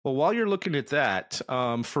Well, while you're looking at that,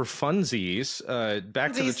 for funsies,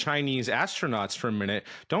 back to the These Chinese astronauts for a minute,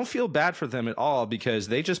 don't feel bad for them at all because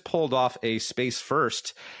they just pulled off a space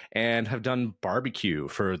first and have done barbecue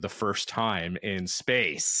for the first time in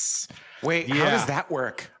space. Wait, how does Yeah. that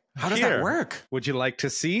work? How does that Here, work? would you like to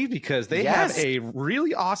see? Because they have Yes. a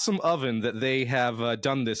really awesome oven that they have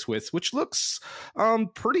done this with, which looks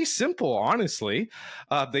pretty simple, honestly.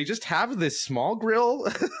 They just have this small grill.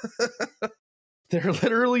 They're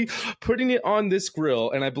literally putting it on this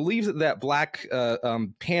grill, and I believe that that black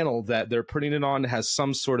panel that they're putting it on has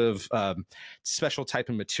some sort of special type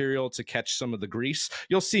of material to catch some of the grease.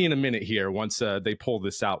 You'll see in a minute here once they pull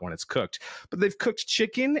this out when it's cooked. But they've cooked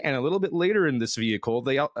chicken, and a little bit later in this vehicle,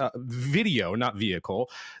 they not vehicle,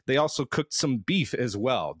 they also cooked some beef as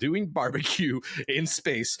well, doing barbecue in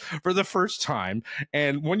space for the first time.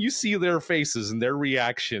 And when you see their faces and their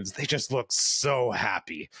reactions, they just look so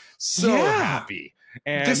happy, so happy.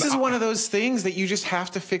 And this is one of those things that you just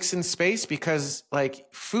have to fix in space because like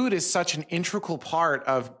food is such an integral part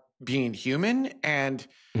of being human. And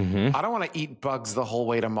I don't want to eat bugs the whole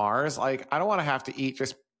way to Mars. Like I don't want to have to eat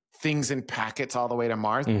just things in packets all the way to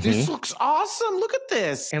Mars. This looks awesome. Look at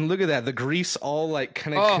this. And look at that. The grease all like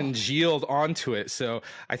kind of congealed onto it. So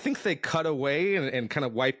I think they cut away and kind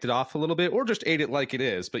of wiped it off a little bit or just ate it like it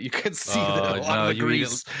is. But you could see that a lot of the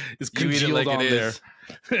grease is congealed on there.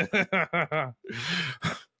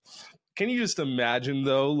 Can you just imagine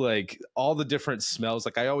though, like all the different smells?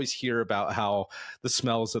 Like I always hear about how the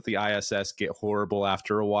smells at the ISS get horrible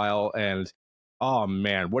after a while. And oh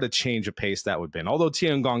man, what a change of pace that would have been. Although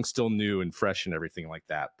Tiangong's still new and fresh and everything like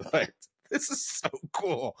that. But this is so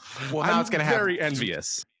cool. Well, now I'm it's going to have very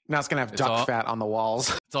envious. Now it's going to have duck fat on the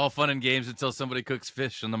walls. It's all fun and games until somebody cooks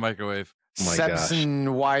fish in the microwave. Oh my gosh. Sebson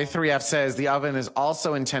Y3F says the oven is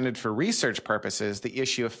also intended for research purposes. The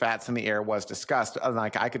issue of fats in the air was discussed.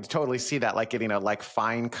 Like I could totally see that, like getting a like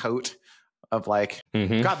fine coat of like,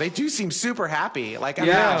 God, they do seem super happy. Like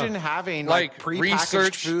imagine having like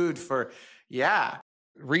prepackaged food for,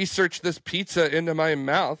 research this pizza into my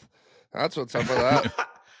mouth. That's what's up with that.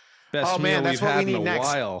 Best meal that's we've what had we need in a next.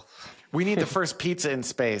 while. We need the first pizza in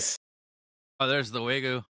space. Oh, there's the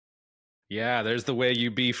Wagyu. Yeah, there's the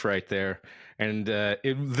Wagyu beef right there. And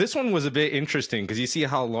this one was a bit interesting because you see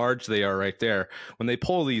how large they are right there. When they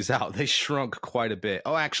pull these out, they shrunk quite a bit.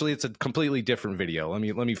 Oh, actually, it's a completely different video. Let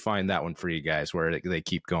me find that one for you guys where they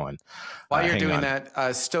keep going. While you're doing that,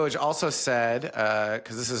 Stoj also said,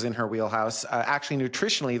 because this is in her wheelhouse, actually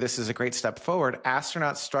nutritionally, this is a great step forward.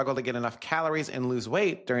 Astronauts struggle to get enough calories and lose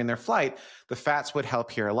weight during their flight. The fats would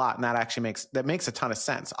help here a lot. And that actually makes a ton of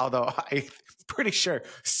sense. Although I'm pretty sure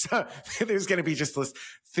there's going to be just this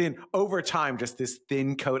over time, just this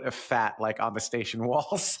thin coat of fat like on the station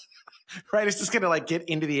walls. Right? It's just going to like get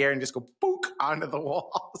into the air and just go book onto the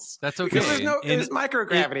walls. That's okay. Because there's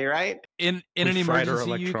microgravity, right? In an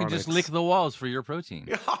emergency, you can just lick the walls for your protein.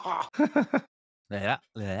 No.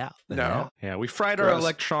 Yeah, we fried our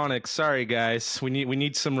electronics. Sorry, guys. We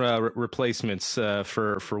need some replacements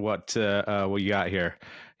for what we got here.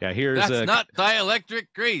 Yeah, here's that's not dielectric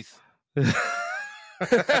grease.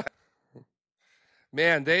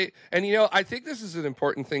 Man, I think this is an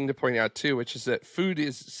important thing to point out too, which is that food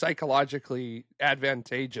is psychologically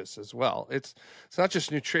advantageous as well. It's not just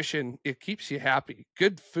nutrition, it keeps you happy.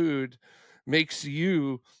 Good food makes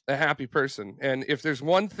you a happy person. And if there's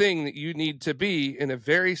one thing that you need to be in a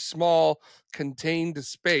very small contained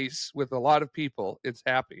space with a lot of people, it's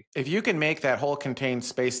happy. If you can make that whole contained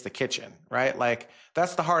space the kitchen, right? Like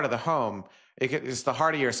that's the heart of the home. It's the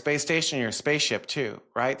heart of your space station, your spaceship too,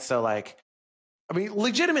 right? So like, I mean,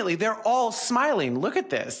 legitimately, they're all smiling. Look at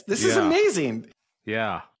this. This is amazing.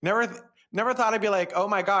 Yeah. Never thought I'd be like, oh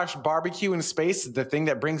my gosh, barbecue in space is the thing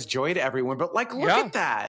that brings joy to everyone. But like, look at that.